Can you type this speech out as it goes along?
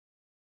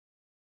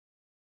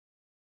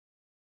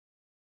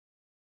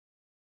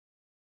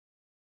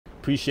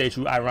Appreciate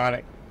you,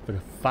 Ironic, for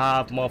the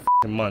 5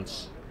 motherfucking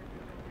months.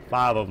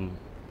 5 of them.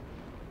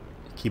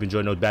 Keep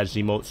enjoying those badge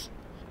emotes.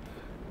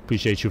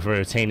 Appreciate you for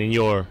attaining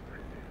your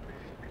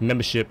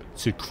membership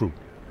to crew.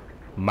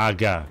 My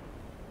God.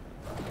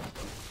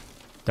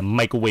 The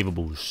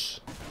microwavables.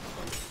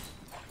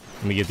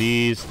 Let me get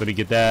these. Let me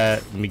get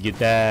that. Let me get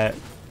that.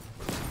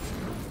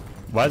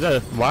 Why is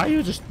that? Why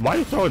are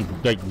you throwing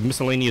like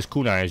miscellaneous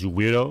kunais, you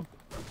weirdo?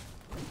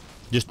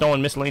 Just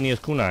throwing miscellaneous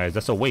kunais.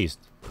 That's a waste.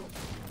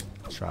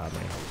 Try,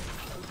 man.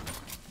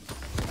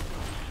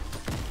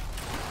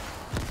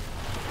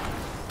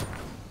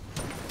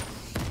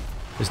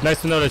 It's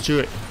nice to know that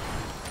you.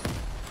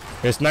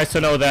 It's nice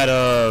to know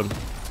that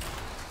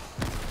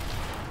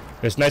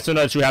it's nice to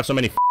know that you have so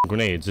many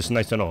grenades. It's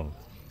nice to know.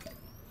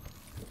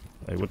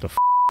 Like what the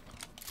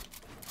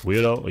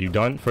weirdo? Are you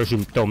done? First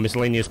you throw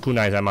miscellaneous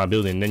kunais at my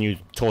building, then you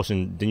toss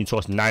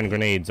 9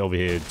 grenades over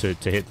here to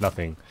hit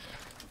nothing.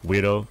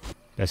 Weirdo.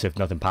 That's if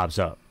nothing pops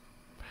up.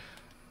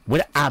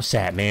 Where the ops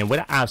at, man? Where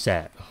the ops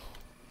at?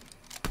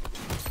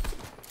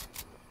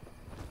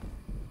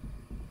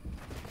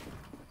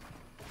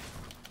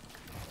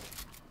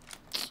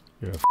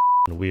 You're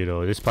a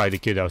weirdo. This is probably the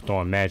kid that was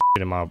throwing mad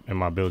shit in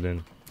my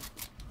building.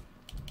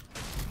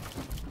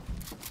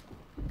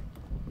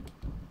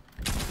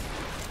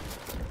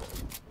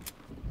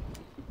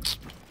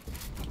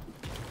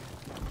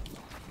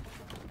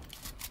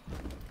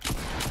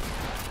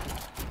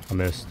 I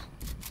missed.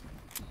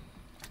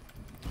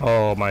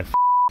 Oh my.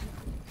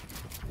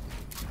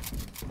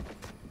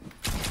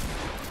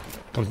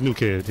 Comes new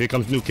kid. Here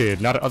comes new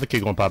kid. Now the other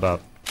kid gonna pop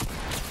out.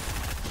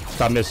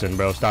 Stop missing,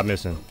 bro. Stop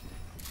missing.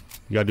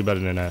 You gotta do better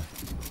than that.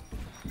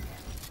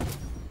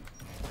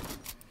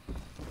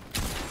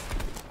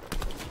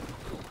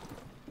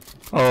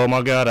 Oh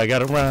my God, I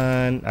gotta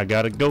run. I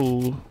gotta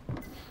go.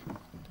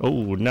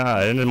 Oh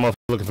nah, and then motherfucker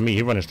looking for me.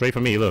 He running straight for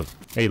me. Look,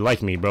 they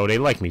like me, bro. They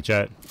like me,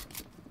 chat.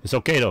 It's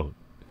okay though.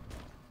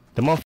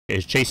 The motherfucker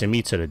is chasing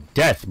me to the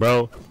death,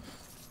 bro.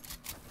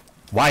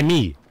 Why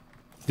me?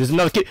 There's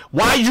another kid.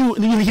 Why you?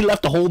 He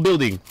left the whole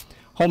building,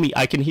 homie.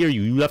 I can hear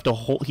you. You left the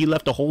whole. He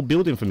left the whole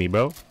building for me,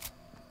 bro.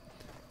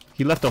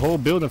 He left the whole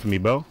building for me,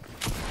 bro.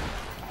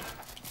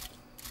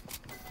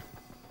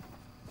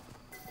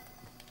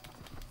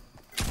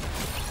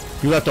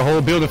 You left the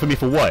whole building for me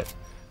for what?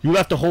 You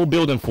left the whole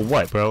building for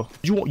what, bro?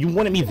 You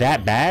wanted me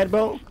that bad,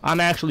 bro?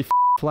 I'm actually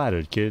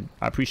flattered, kid.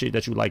 I appreciate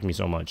that you like me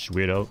so much,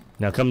 weirdo.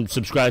 Now come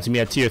subscribe to me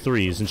at tier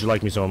 3 since you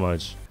like me so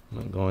much.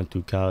 I'm going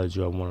through college.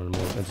 You are one of the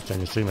most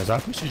entertaining streamers. I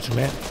appreciate you,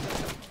 man.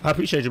 I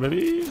appreciate you,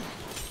 baby.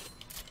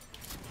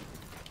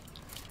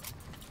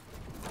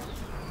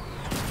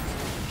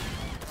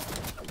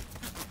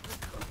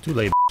 Too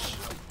late, bitch.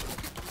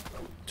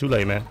 Too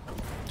late, man.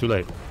 Too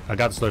late. I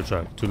got the slurp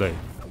truck. Too late.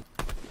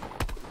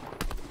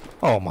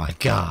 Oh my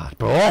God,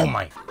 bro. Oh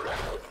my.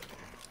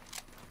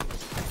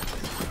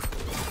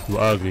 You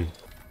ugly.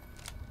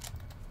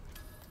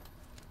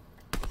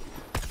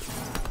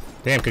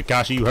 Damn,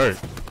 Kakashi, you hurt.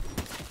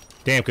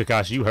 Damn,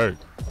 Kakashi, you hurt.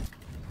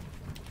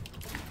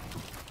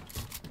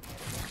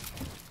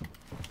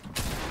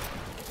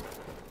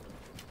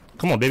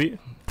 Come on, baby.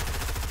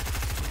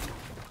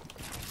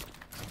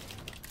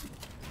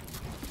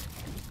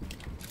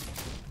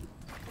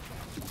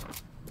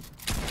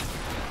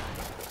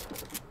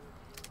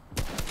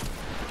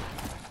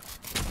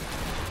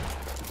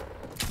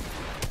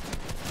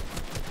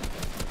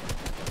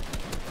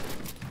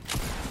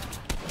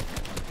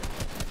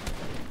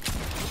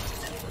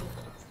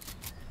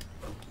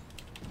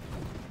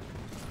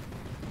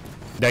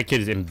 That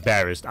kid is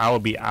embarrassed. I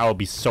would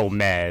be so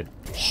mad.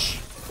 Shh.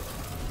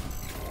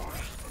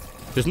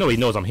 There's no way he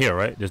knows I'm here,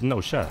 right? There's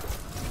no shot.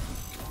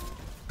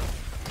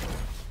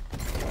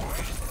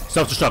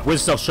 Self-destruct.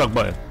 Where's the self-destruct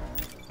button?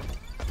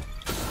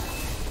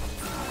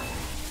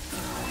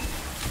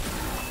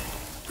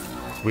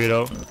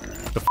 Weirdo.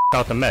 The f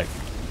out the mech.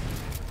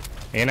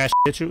 Ain't that shit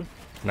hit you?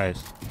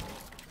 Nice.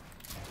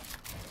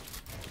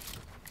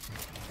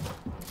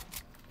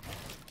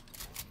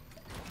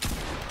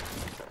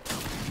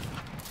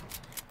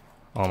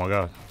 Oh my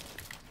God.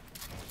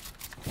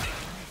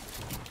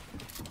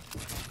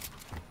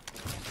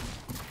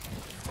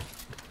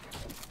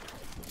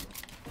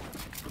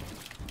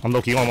 I'm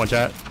low-key on one,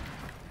 chat.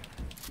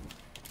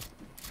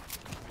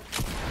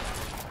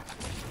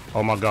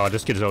 Oh my God,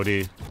 this kid is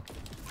OD.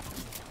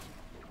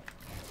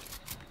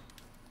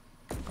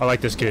 I like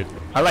this kid.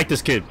 I like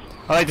this kid.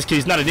 I like this kid.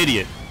 He's not an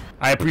idiot.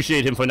 I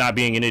appreciate him for not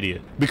being an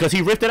idiot. Because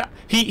he ripped it out.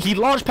 He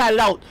launch padded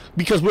out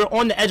because we're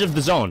on the edge of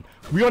the zone.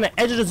 We're on the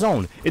edge of the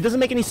zone. It doesn't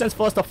make any sense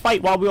for us to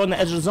fight while we're on the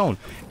edge of the zone.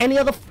 Any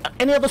other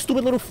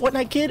stupid little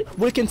Fortnite kid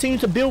would continue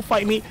to build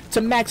fight me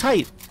to max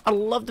height. I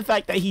love the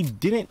fact that he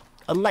didn't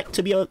elect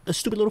to be a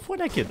stupid little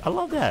Fortnite kid. I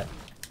love that.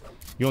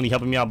 You're only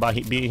helping me out by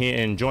being here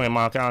and enjoying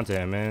my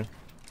content, man.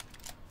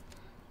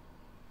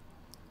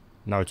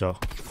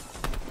 Naruto.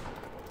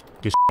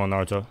 Get on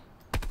Naruto.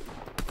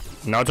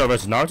 Naruto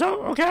versus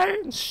Naruto? Okay.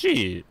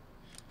 Shit.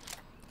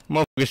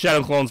 Motherfucking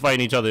shadow clones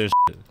fighting each other and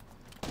shit.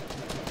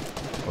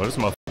 Oh, this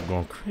motherfucker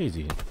going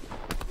crazy.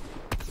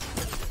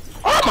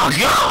 Oh Oh my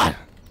god!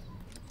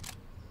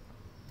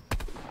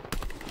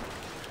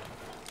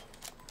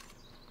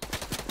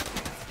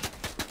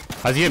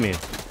 How's he hit me?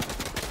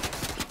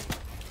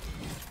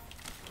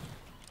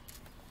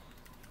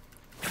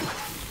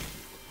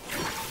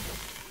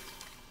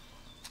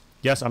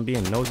 Yes, I'm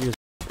being nosy as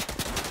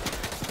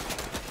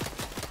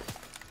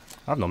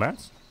I have no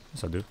mats.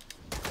 Yes, I do.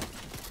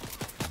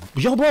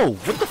 Yo, bro,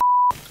 what the f?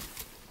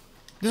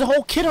 There's a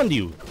whole kid under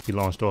you. He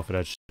launched off of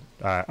that shit.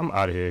 Alright, I'm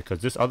out of here, because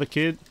this other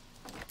kid,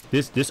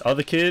 this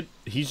other kid,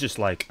 he's just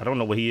like, I don't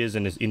know what he is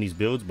in these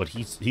builds, but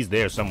he's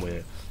there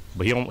somewhere.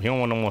 But he don't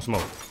want no more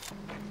smoke.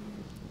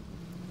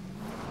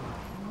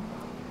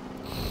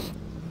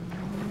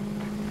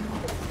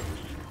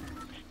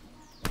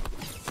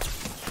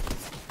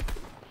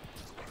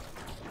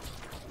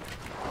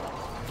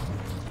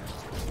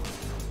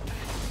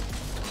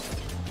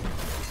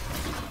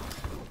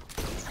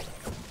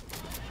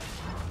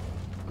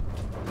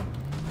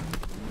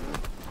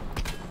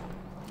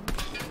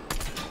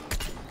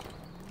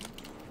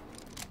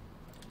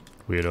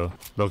 Weirdo.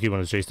 Loki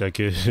wanted to chase that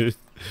kid.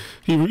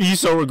 he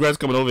so regrets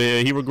coming over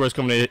here. He regrets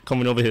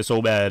coming over here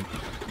so bad.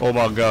 Oh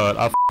my god,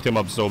 I f***ed him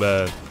up so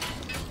bad.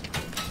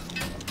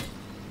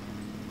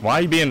 Why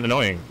are you being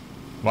annoying?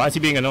 Why is he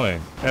being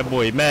annoying? That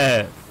boy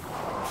mad.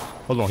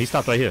 Hold on, he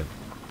stopped right here.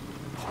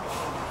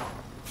 I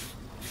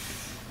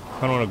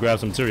don't want to grab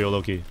some cereal,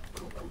 Loki.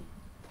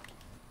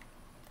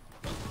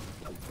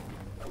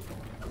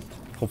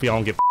 Hopefully I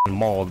don't get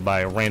mauled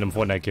by a random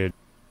Fortnite kid.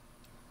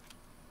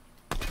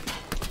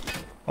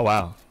 Oh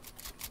wow.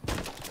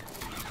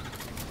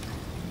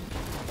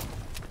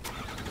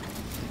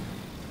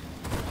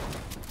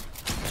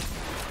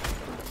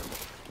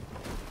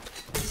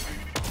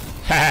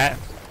 Ha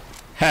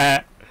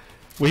ha.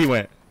 Where he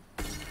went?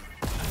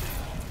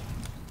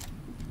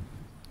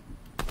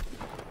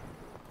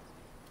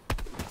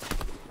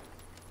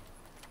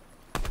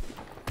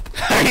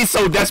 He's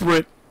so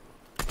desperate.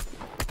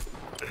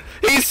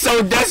 He's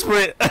so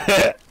desperate.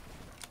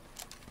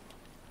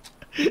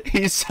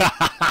 He's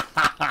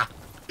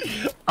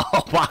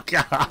oh my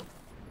god.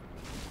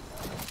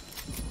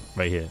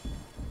 Right here.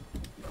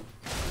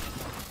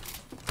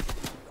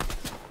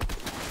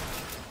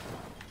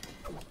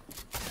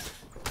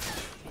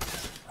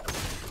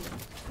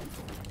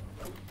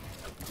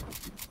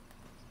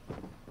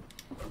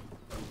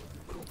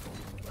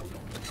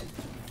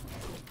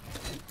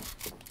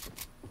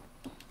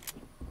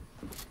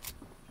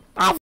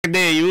 I'll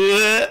dare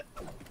you.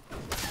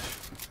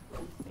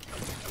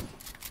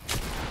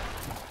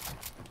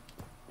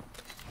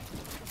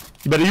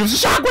 You better use the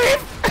shockwave.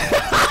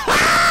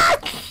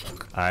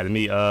 Alright, let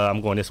me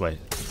I'm going this way.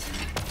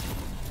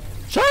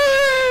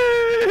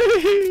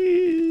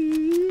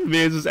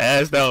 Man's just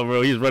assed out,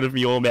 bro. He's running from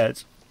me all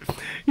match.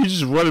 He's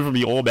just running from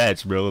me all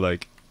match, bro.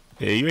 Like,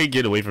 hey, you ain't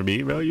getting away from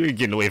me, bro. You ain't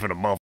getting away from the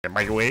motherfucking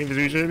microwave. Is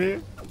what you saying,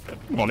 man?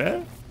 Come on,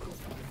 man.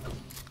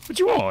 What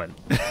you on?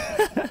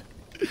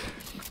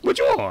 What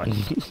you on?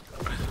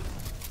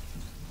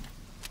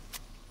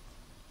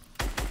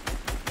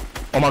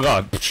 Oh my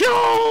god.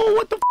 Yo,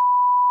 what the f?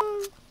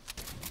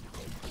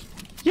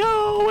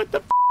 Yo, what the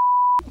f?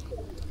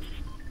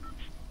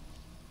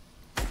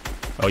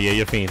 Oh yeah,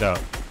 your fiend's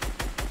out.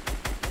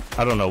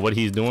 I don't know what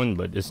he's doing,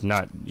 but it's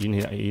not,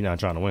 you're not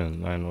trying to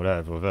win. I know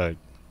that for a fact.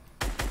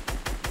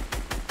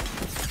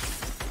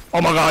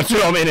 Oh my god,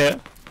 chill, I'm in here.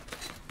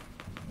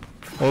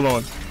 Hold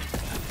on.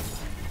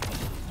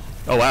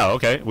 Oh wow,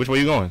 okay. Which way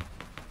you going?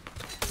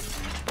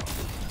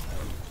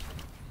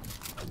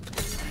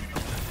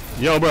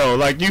 Yo, bro,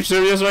 like, you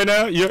serious right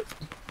now? You're...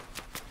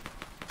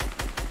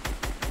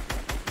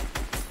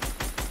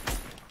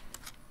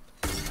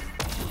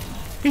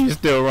 He's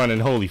still running,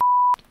 holy f***.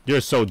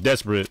 You're so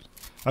desperate.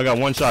 I got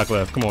one shot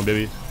left. Come on,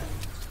 baby.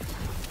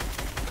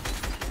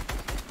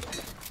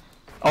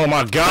 Oh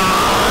my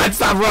god!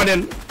 Stop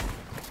running!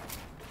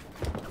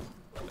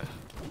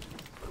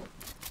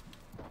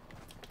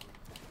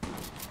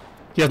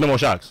 He has no more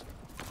shots.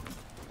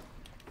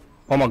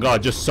 Oh my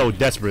god, just so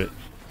desperate.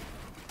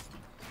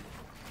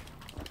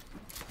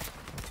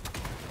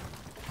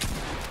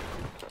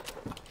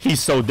 He's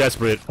so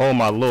desperate. Oh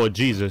my Lord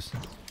Jesus.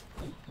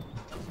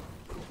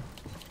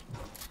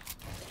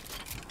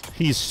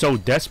 He's so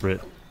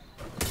desperate.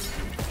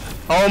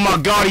 Oh my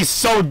god, he's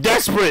so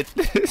desperate.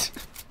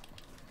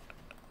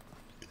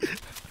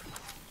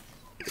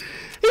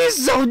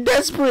 He's so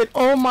desperate.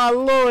 Oh my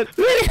Lord.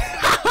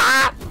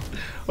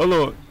 Oh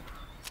Lord.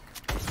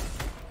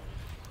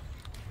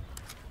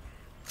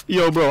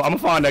 Yo, bro, I'm gonna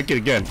find that kid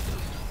again.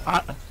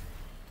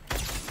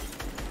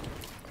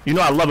 You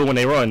know I love it when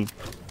they run.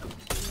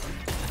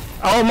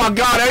 Oh my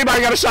god,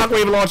 everybody got a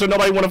shockwave launcher.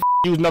 Nobody wanna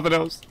use nothing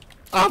else.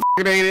 I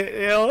hate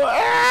it. Yo.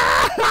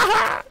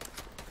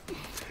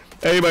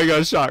 Everybody got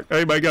a shock.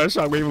 Everybody got a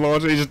shockwave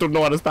launcher. They just don't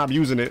know how to stop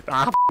using it.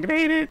 I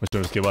hate it. I'm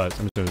sure this kid was.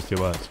 I'm sure this kid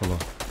was. Hold on.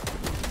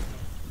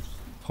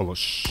 Hold on.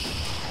 Shh.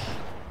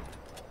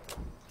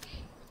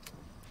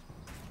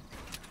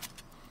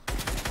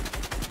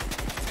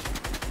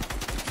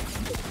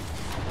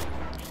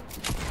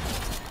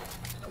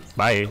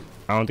 Bye.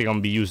 I don't think I'm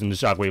gonna be using the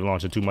shockwave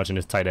launcher too much in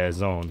this tight ass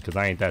zone, because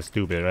I ain't that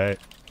stupid, right?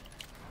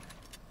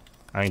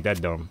 I ain't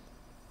that dumb.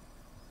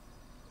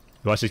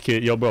 Watch this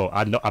kid. Yo, bro,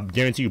 I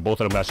guarantee you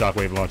both of them got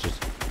shockwave launchers.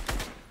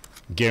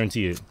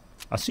 Guarantee it.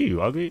 I see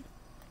you, ugly.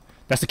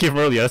 That's the kid from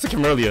earlier. That's the kid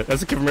from earlier.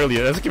 That's the kid from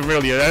earlier. That's the kid from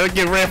earlier. That's the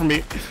kid ran from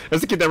me.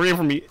 That's the kid that ran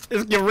from me.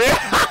 That's the kid ran.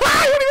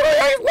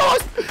 He's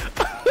lost.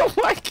 Oh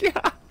my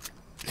god.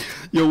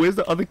 Yo, where's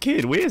the other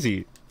kid? Where is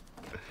he?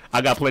 I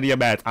got plenty of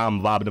mats.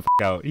 I'm vibing the f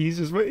out. He's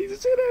just sitting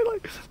there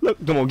like,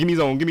 look, come on, give me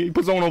zone.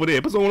 Put zone over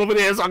there. Put zone over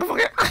there so I can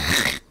fucking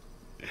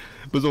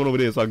put zone over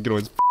there so I can get on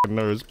his fucking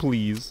nerves,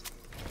 please.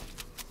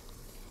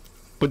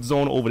 Put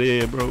zone over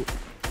there, bro.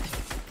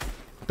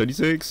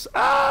 36.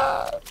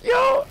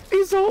 Yo,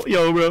 he's so,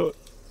 yo, bro.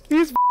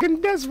 He's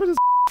fucking desperate as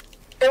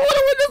he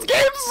wanna win this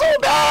game so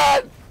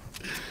bad.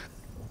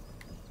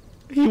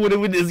 He wanna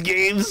win this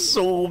game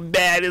so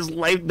bad. His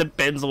life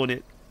depends on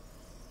it.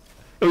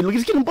 Oh, look,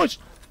 he's getting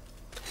pushed.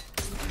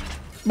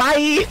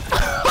 Bye.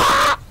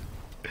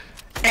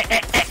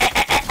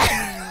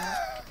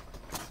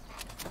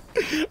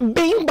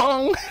 Bing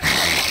bong.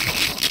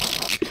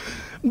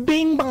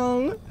 Bing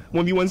bong.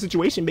 1v1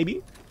 situation,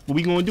 baby. What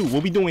we gonna do?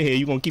 What we doing here?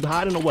 You gonna keep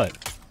hiding or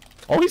what?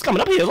 Oh, he's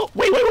coming up here. Look.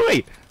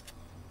 Wait.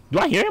 Do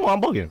I hear him or I'm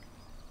bugging?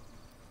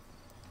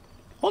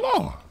 Hold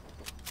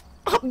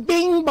on.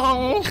 Bing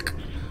bong.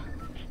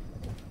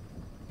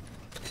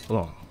 Hold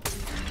on.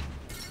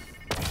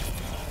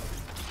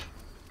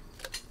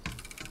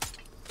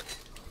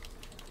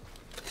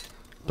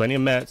 Plenty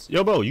of mats.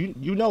 Yo, bro,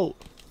 you know.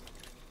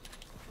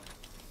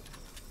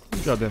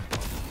 Who's out there?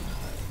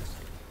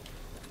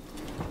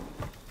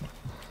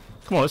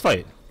 Come on, let's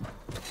fight.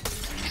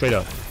 Straight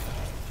up.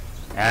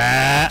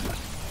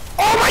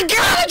 Oh my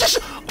god!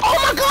 Oh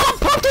my god! I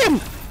pumped him!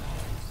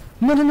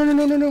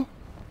 No.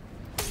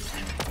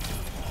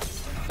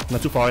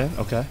 Not too far in.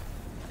 Okay.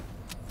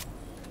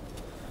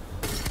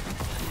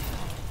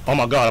 Oh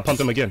my god! I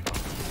pumped him again.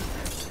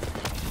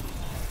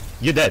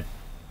 You're dead.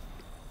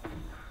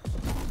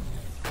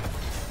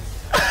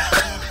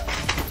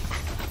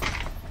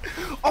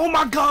 Oh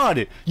my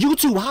god!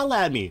 YouTube,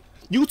 holla at me.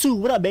 YouTube,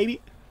 what up,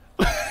 baby?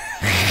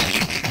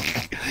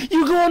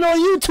 You going on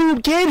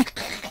YouTube, kid?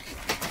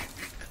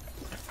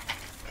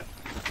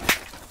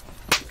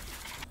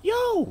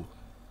 Yo,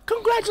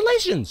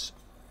 congratulations.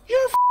 You're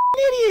a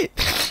f***ing idiot.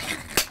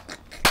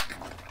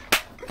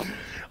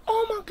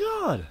 Oh my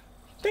god.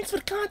 Thanks for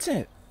the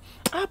content.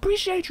 I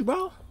appreciate you,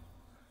 bro.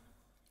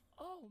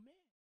 Oh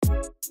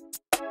man.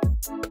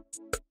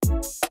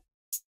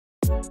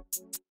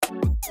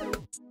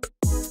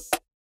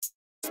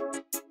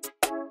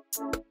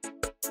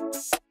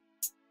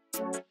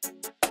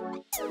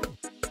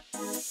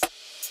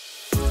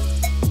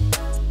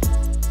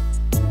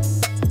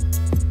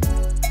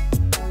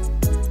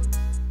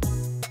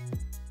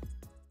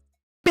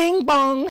 Bing bong.